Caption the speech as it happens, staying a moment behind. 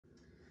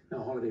Now,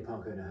 a holiday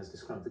park owner has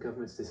described the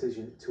government's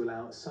decision to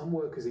allow some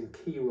workers in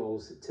key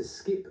roles to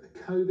skip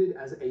COVID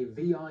as a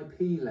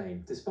VIP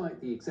lane.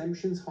 Despite the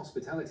exemptions,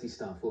 hospitality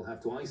staff will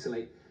have to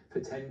isolate for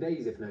 10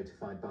 days if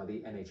notified by the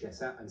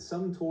NHS app, and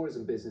some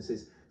tourism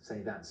businesses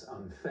say that's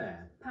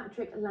unfair.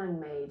 Patrick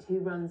Langmaid, who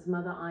runs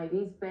Mother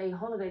Ivey's Bay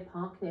Holiday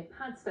Park near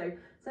Padstow,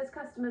 says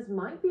customers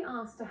might be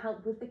asked to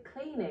help with the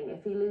cleaning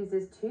if he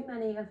loses too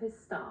many of his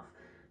staff.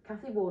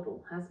 Cathy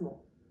Wardle has more.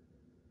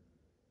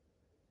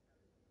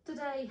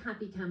 Today,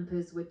 happy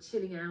campers were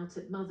chilling out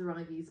at Mother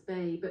Ivey's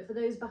Bay, but for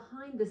those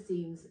behind the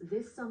scenes,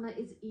 this summer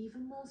is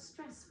even more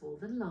stressful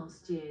than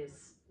last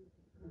year's.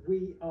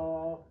 We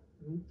are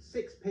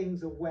 6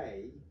 pings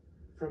away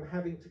from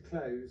having to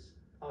close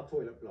our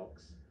toilet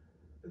blocks.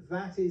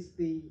 That is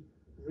the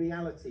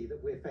reality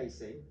that we're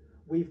facing.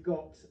 We've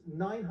got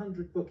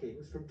 900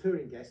 bookings from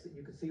touring guests that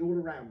you can see all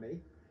around me,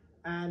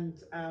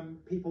 and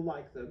people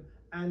like them.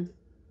 And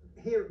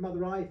here at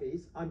Mother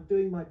Ivey's, I'm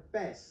doing my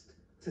best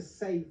to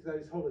save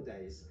those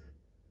holidays.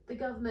 The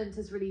government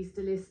has released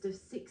a list of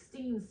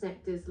 16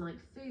 sectors like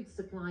food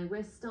supply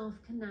where staff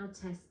can now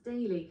test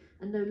daily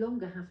and no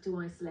longer have to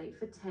isolate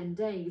for 10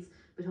 days,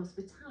 but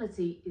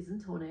hospitality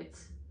isn't on it.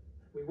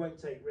 We won't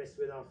take risks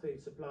with our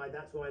food supply.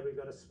 That's why we've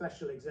got a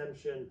special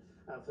exemption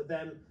for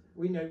them.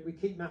 We know we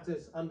keep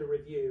matters under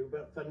review,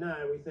 but for now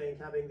we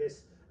think having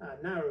this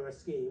narrower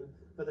scheme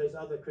for those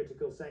other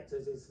critical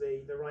sectors is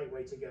the right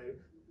way to go.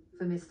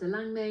 For Mr.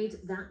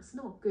 Langmaid, that's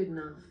not good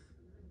enough.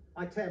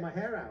 I tear my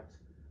hair out.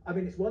 I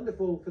mean, it's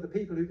wonderful for the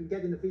people who can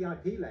get in the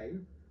VIP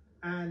lane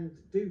and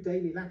do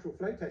daily lateral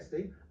flow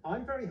testing.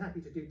 I'm very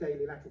happy to do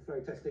daily lateral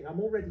flow testing.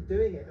 I'm already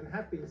doing it and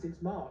have been since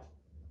March.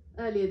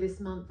 Earlier this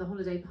month, the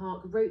holiday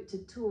park wrote to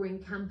touring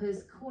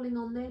campers calling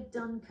on their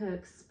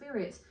Dunkirk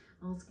spirit,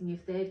 asking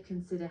if they'd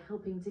consider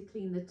helping to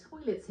clean the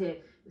toilets here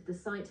if the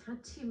site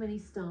had too many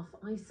staff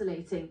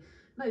isolating.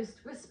 Most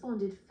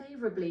responded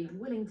favourably,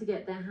 willing to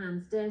get their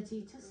hands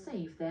dirty to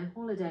save their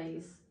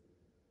holidays.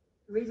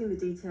 Reading the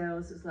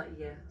details, it was like,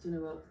 yeah, do you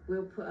know what,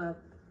 we'll put our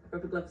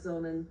rubber gloves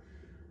on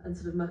and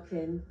sort of muck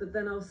in. But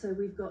then also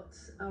we've got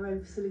our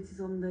own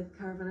facilities on the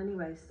caravan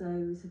anyway, so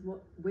we said,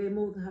 we're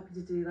more than happy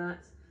to do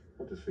that.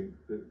 I just think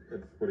that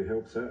everybody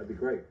helps out, it'd be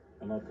great,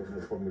 and I've got no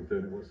problem with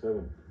doing it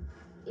whatsoever.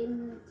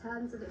 In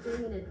terms of it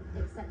being in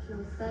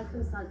exceptional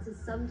circumstances,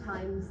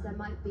 sometimes there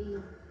might be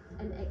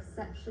an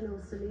exceptional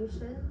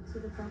solution to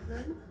the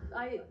problem.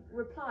 I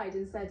replied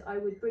and said I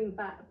would bring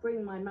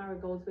my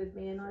marigolds with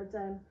me, and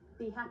I'd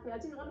be happy. I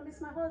didn't want to miss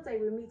my holiday.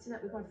 We were meeting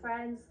up with my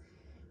friends.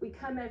 We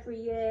come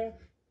every year.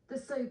 The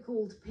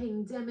so-called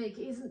pingdemic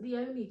isn't the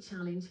only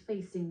challenge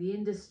facing the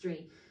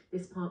industry.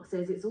 This park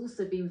says it's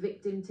also been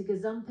victim to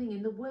gazumping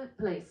in the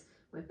workplace,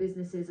 where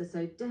businesses are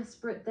so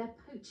desperate they're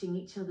poaching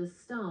each other's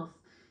staff.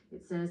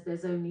 It says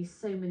there's only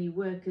so many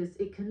workers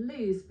it can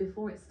lose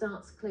before it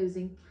starts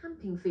closing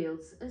camping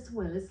fields as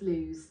well as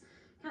loos.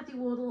 Cathy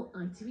Wardle,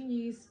 ITV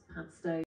News, Padstow.